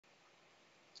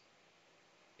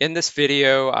In this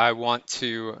video, I want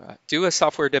to do a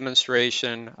software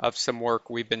demonstration of some work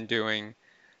we've been doing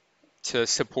to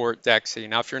support DEXI.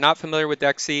 Now, if you're not familiar with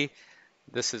DEXI,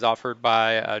 this is offered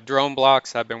by Drone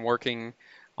Blocks. I've been working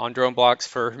on Drone Blocks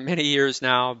for many years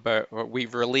now, but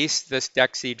we've released this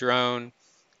DEXI drone.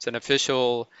 It's an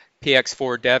official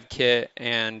PX4 dev kit,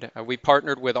 and we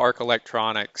partnered with ARC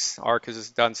Electronics. ARC has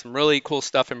done some really cool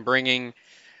stuff in bringing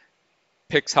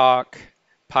PixHawk,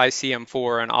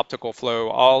 PyCM4, and optical flow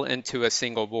all into a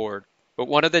single board. But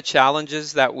one of the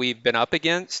challenges that we've been up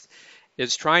against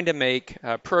is trying to make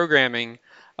programming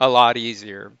a lot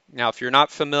easier. Now, if you're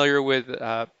not familiar with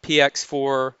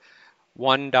PX4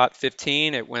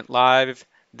 1.15, it went live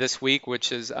this week,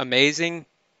 which is amazing.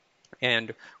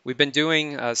 And we've been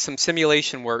doing some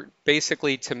simulation work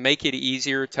basically to make it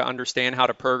easier to understand how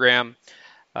to program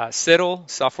SITL,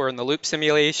 software in the loop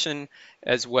simulation,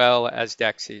 as well as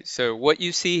DEXI. So what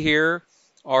you see here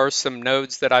are some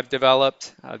nodes that I've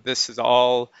developed. This is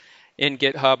all in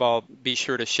GitHub. I'll be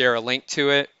sure to share a link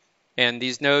to it. And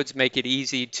these nodes make it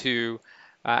easy to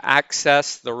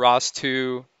access the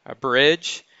ROS2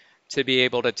 bridge to be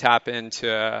able to tap into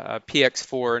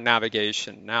PX4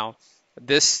 navigation. Now,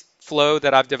 this flow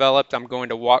that I've developed, I'm going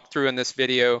to walk through in this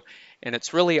video, and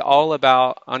it's really all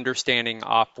about understanding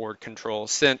offboard control.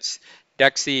 Since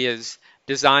DEXI is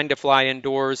designed to fly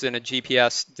indoors in a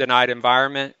GPS-denied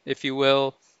environment, if you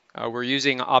will, we're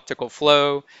using optical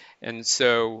flow, and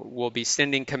so we'll be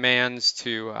sending commands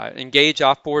to engage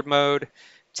offboard mode,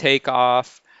 take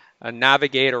off,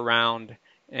 navigate around,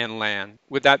 and land.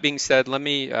 With that being said, let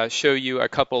me show you a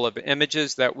couple of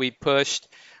images that we pushed.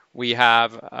 We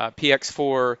have a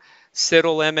PX4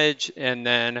 SITL image and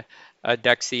then a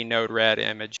DEXI Node-RED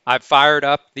image. I've fired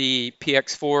up the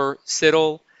PX4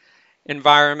 SITL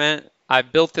environment.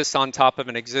 I've built this on top of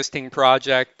an existing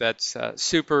project that's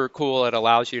super cool. It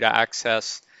allows you to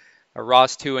access a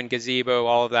ROS2 and Gazebo,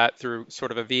 all of that through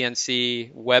sort of a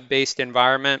VNC web-based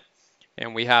environment.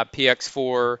 And we have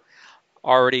PX4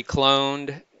 already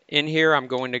cloned in here. I'm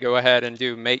going to go ahead and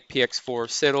do make PX4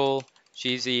 SITL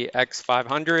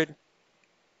GZX500.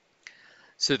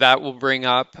 So that will bring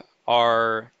up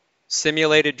our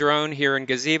simulated drone here in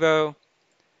Gazebo.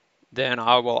 Then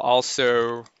I will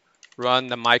also run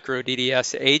the micro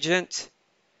DDS agent.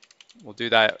 We'll do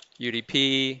that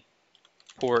UDP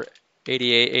port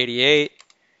 8888.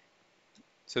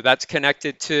 So that's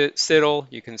connected to SITL.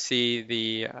 You can see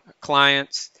the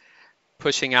clients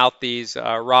pushing out these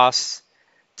ROS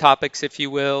topics, if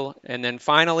you will. And then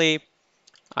finally,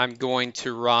 I'm going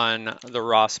to run the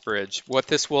ROS bridge. What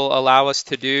this will allow us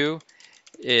to do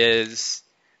is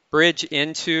bridge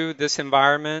into this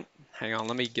environment. Hang on,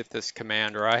 let me get this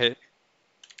command right.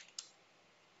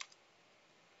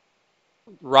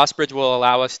 ROS bridge will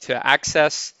allow us to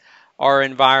access our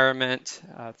environment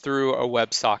through a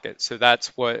WebSocket. So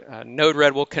that's what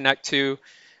Node-RED will connect to.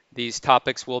 These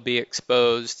topics will be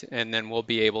exposed, and then we'll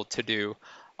be able to do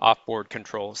offboard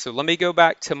control. So let me go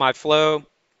back to my flow.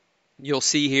 You'll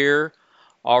see here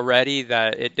already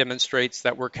that it demonstrates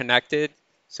that we're connected.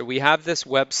 So we have this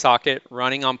WebSocket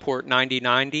running on port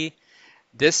 9090.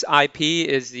 This IP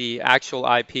is the actual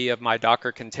IP of my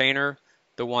Docker container,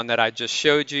 the one that I just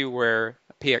showed you where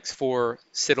PX4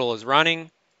 SITL is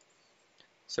running.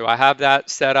 So I have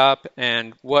that set up,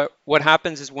 and what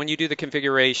happens is when you do the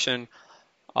configuration,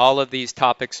 all of these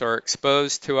topics are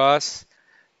exposed to us.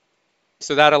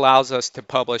 So that allows us to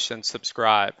publish and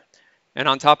subscribe. And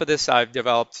on top of this, I've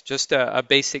developed just a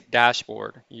basic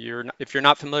dashboard. If you're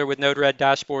not familiar with Node-RED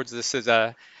dashboards, this is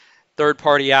a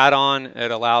third-party add-on. It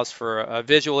allows for a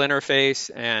visual interface,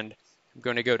 and I'm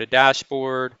going to go to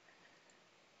dashboard,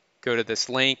 go to this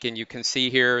link, and you can see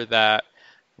here that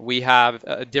we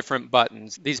have different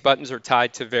buttons. These buttons are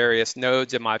tied to various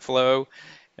nodes in my flow,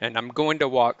 and I'm going to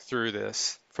walk through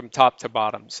this from top to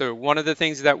bottom. So one of the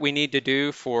things that we need to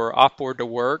do for offboard to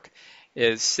work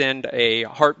is send a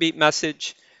heartbeat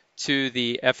message to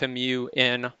the FMU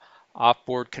in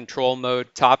offboard control mode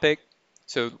topic.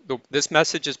 So this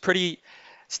message is pretty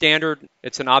standard.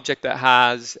 It's an object that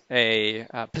has a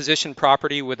position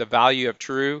property with a value of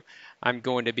true. I'm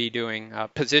going to be doing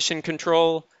position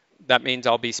control. That means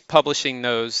I'll be publishing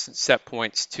those set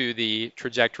points to the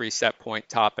trajectory set point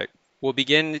topic. We'll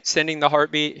begin sending the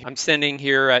heartbeat. I'm sending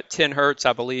here at 10 Hertz.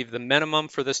 I believe the minimum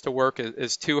for this to work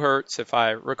is 2 Hertz, if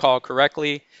I recall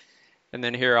correctly. And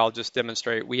then here I'll just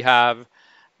demonstrate. We have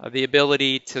the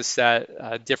ability to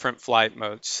set different flight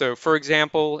modes. So for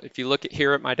example, if you look at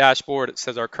here at my dashboard, it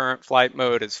says our current flight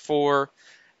mode is 4.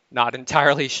 Not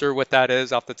entirely sure what that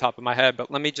is off the top of my head, but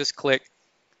let me just click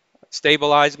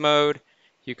stabilize mode.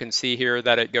 You can see here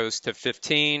that it goes to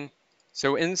 15.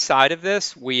 So inside of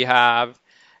this, we have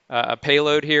a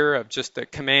payload here of just a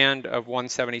command of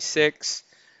 176.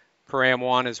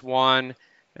 Param1 is 1,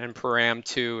 and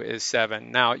param2 is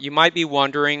 7. Now, you might be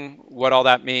wondering what all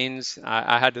that means.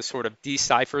 I had to sort of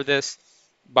decipher this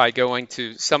by going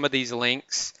to some of these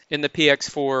links in the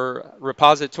PX4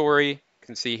 repository. You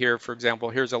can see here, for example,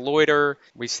 here's a loiter.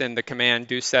 We send the command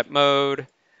do set mode,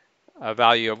 a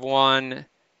value of 1,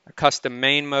 a custom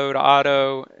main mode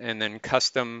auto, and then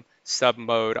custom sub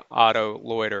mode auto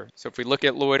loiter. So if we look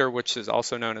at loiter, which is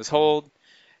also known as hold,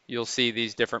 you'll see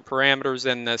these different parameters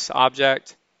in this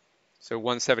object. So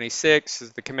 176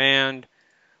 is the command,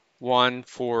 1,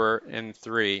 4, and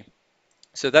 3.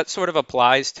 So that sort of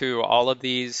applies to all of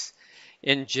these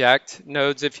inject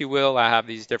nodes, if you will. I have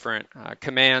these different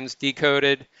commands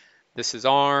decoded. This is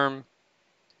arm,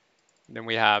 then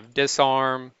we have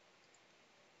disarm,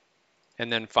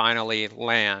 and then finally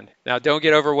land. Now don't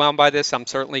get overwhelmed by this. I'm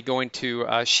certainly going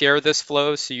to share this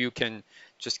flow so you can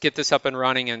just get this up and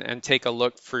running and take a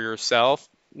look for yourself.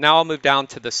 Now I'll move down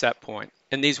to the set point.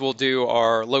 And these will do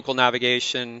our local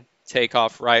navigation,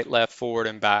 takeoff, right, left, forward,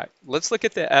 and back. Let's look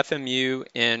at the FMU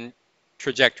in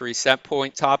trajectory set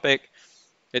point topic.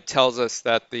 It tells us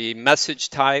that the message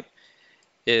type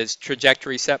is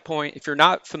trajectory set point. If you're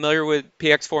not familiar with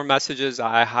PX4 messages,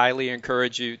 I highly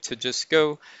encourage you to just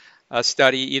go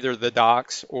study either the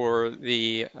docs or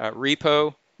the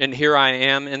repo. And here I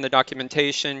am in the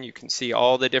documentation. You can see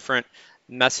all the different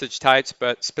message types,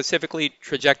 but specifically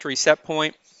trajectory set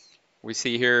point. We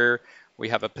see here we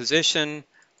have a position,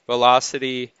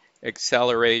 velocity,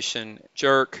 acceleration,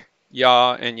 jerk,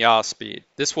 yaw, and yaw speed.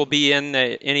 This will be in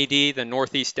the NED, the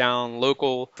northeast down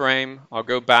local frame. I'll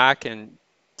go back and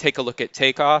take a look at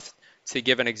takeoff to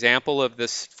give an example of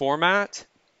this format.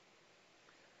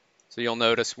 So you'll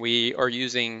notice we are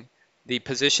using the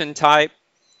position type.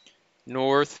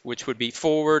 North, which would be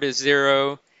forward, is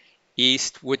 0.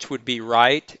 East, which would be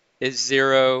right, is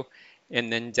 0.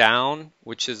 And then down,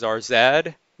 which is our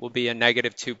Z, will be a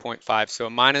negative 2.5. So a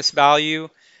minus value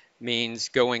means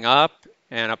going up,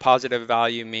 and a positive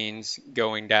value means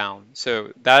going down.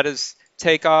 So that is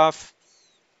takeoff.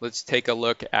 Let's take a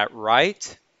look at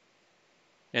right.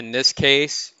 In this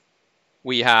case,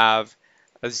 we have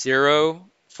a 0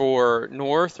 for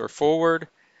north or forward,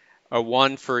 a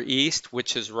 1 for east,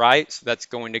 which is right, so that's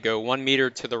going to go 1 meter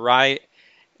to the right,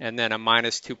 and then a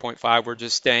minus 2.5. We're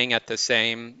just staying at the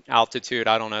same altitude.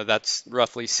 I don't know, that's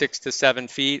roughly 6 to 7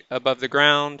 feet above the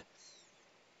ground.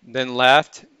 Then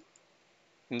left,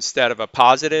 instead of a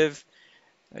positive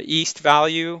east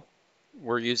value,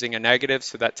 we're using a negative,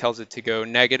 so that tells it to go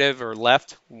negative or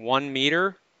left 1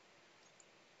 meter.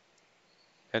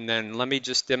 And then let me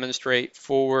just demonstrate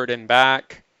forward and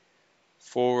back.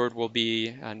 Forward will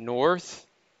be north,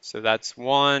 so that's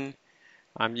 1.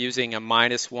 I'm using a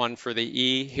 -1 for the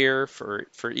E here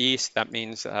for east. That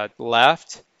means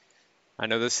left. I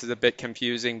know this is a bit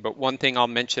confusing, but one thing I'll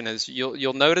mention is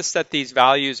you'll notice that these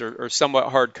values are somewhat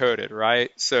hard-coded,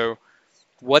 right? So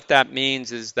what that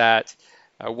means is that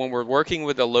when we're working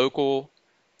with a local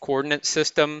coordinate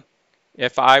system,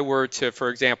 if I were to, for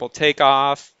example, take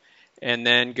off and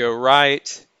then go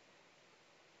right,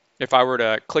 if I were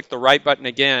to click the right button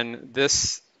again,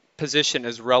 this position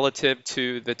is relative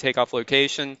to the takeoff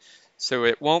location, so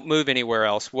it won't move anywhere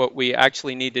else. What we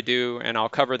actually need to do, and I'll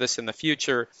cover this in the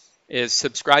future, is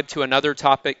subscribe to another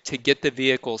topic to get the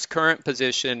vehicle's current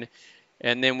position,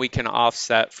 and then we can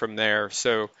offset from there.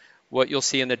 So what you'll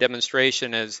see in the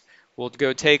demonstration is we'll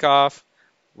go takeoff,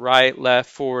 right, left,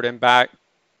 forward, and back.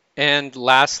 And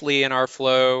lastly in our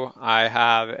flow, I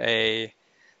have a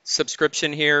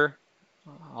subscription here.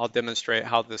 I'll demonstrate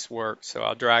how this works. So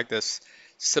I'll drag this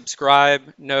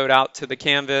subscribe node out to the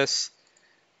canvas.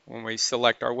 When we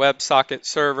select our WebSocket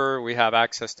server, we have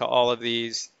access to all of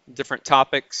these different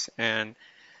topics, and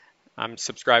I'm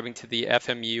subscribing to the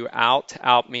FMU out.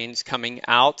 Out means coming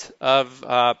out of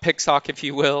PIXOC, if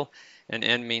you will, and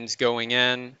in means going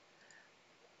in.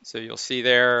 So you'll see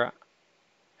there,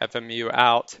 FMU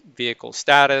out, vehicle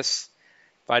status.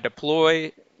 If I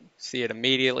deploy, see it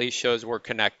immediately shows we're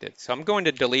connected. So I'm going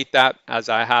to delete that as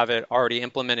I have it already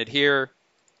implemented here.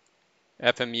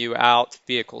 FMU out,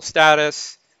 vehicle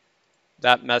status.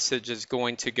 That message is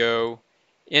going to go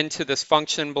into this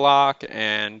function block,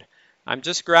 and I'm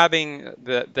just grabbing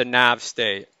the nav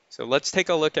state. So let's take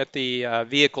a look at the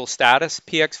vehicle status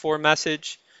PX4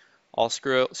 message. I'll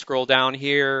scroll down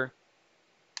here.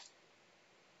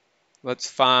 Let's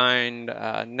find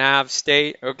nav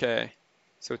state. Okay,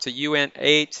 so it's a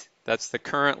UNT8. That's the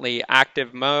currently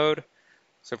active mode.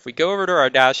 So if we go over to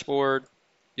our dashboard,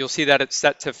 you'll see that it's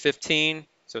set to 15.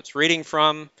 So it's reading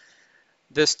from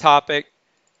this topic,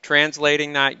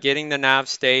 translating that, getting the nav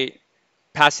state,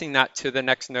 passing that to the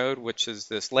next node, which is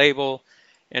this label,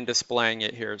 and displaying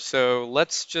it here. So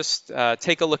let's just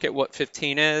take a look at what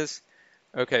 15 is.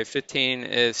 Okay, 15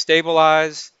 is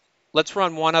stabilize. Let's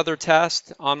run one other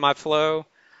test on my flow.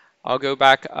 I'll go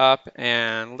back up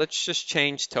and let's just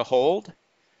change to hold.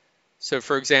 So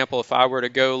for example, if I were to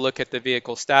go look at the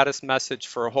vehicle status message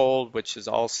for hold, which is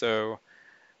also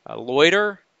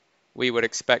loiter, we would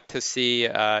expect to see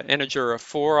integer of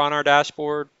 4 on our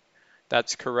dashboard.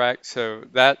 That's correct. So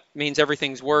that means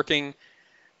everything's working.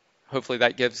 Hopefully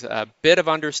that gives a bit of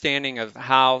understanding of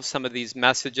how some of these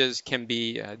messages can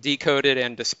be decoded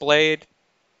and displayed.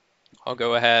 I'll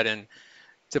go ahead and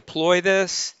deploy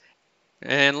this.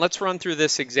 And let's run through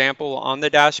this example on the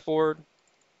dashboard.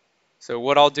 So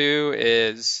what I'll do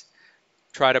is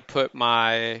try to put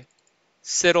my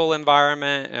SITL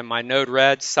environment and my node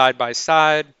red side by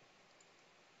side.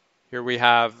 Here we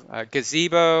have a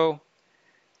gazebo,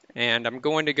 and I'm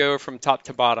going to go from top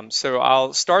to bottom. So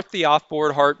I'll start the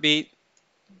offboard heartbeat.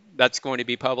 That's going to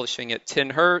be publishing at 10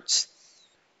 Hertz.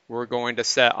 We're going to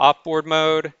set offboard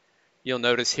mode. You'll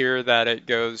notice here that it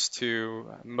goes to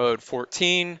mode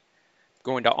 14.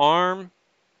 Going to arm,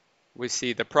 we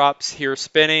see the props here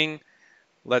spinning.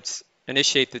 Let's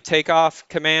initiate the takeoff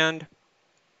command.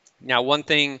 Now, one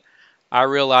thing I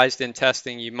realized in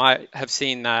testing, you might have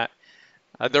seen that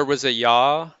there was a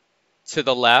yaw to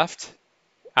the left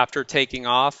after taking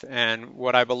off, and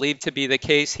what I believe to be the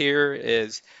case here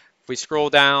is if we scroll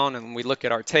down and we look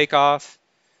at our takeoff,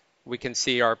 we can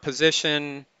see our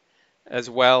position as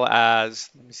well as,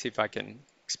 let me see if I can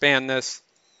expand this,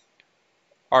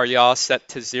 our yaw set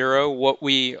to 0. What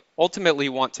we ultimately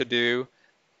want to do,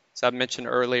 as I mentioned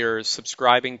earlier, is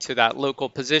subscribing to that local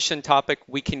position topic.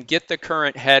 We can get the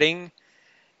current heading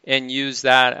and use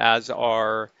that as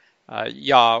our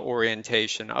yaw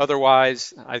orientation.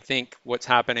 Otherwise, I think what's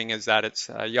happening is that it's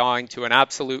yawing to an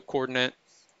absolute coordinate,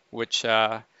 which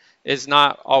is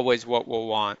not always what we'll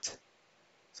want.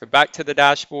 So back to the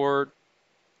dashboard,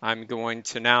 I'm going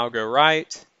to now go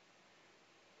right.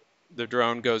 The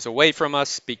drone goes away from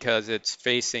us because it's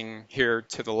facing here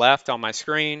to the left on my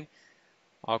screen.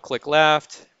 I'll click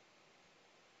left.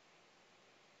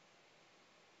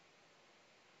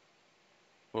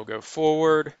 We'll go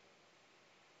forward,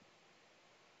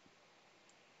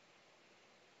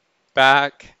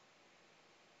 back,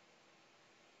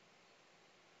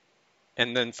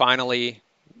 and then finally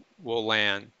we'll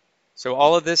land. So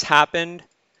all of this happened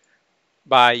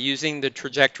by using the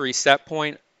trajectory set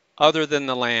point other than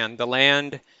the land. The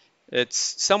land, it's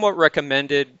somewhat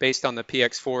recommended based on the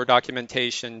PX4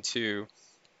 documentation to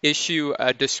issue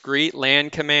a discrete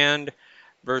land command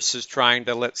versus trying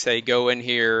to, let's say, go in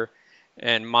here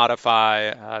and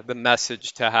modify the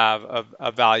message to have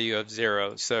a value of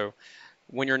 0. So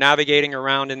when you're navigating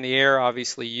around in the air,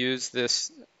 obviously use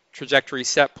this trajectory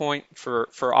set point for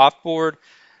offboard,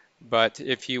 but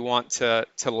if you want to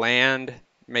land,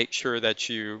 make sure that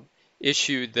you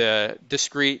issue the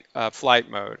discrete flight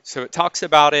mode. So it talks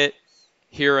about it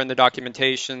here in the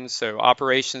documentation. So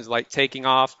operations like taking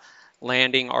off,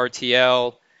 landing,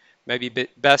 RTL, maybe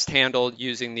best handled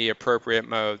using the appropriate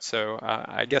mode. So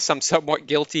I guess I'm somewhat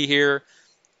guilty here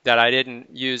that I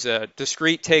didn't use a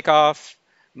discrete takeoff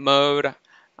mode.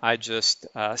 I just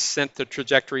sent the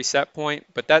trajectory set point,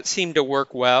 but that seemed to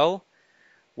work well.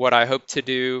 What I hope to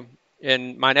do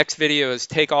in my next video is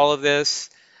take all of this,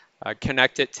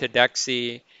 connect it to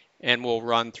DEXI, and we'll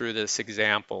run through this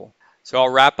example. So I'll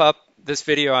wrap up this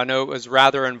video. I know it was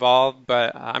rather involved,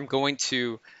 but I'm going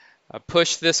to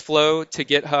push this flow to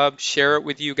GitHub, share it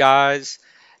with you guys,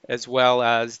 as well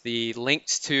as the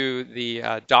links to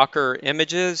the Docker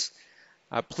images.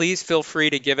 Please feel free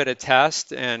to give it a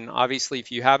test, and obviously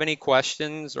if you have any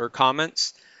questions or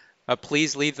comments,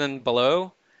 please leave them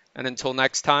below. And until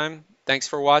next time, thanks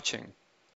for watching.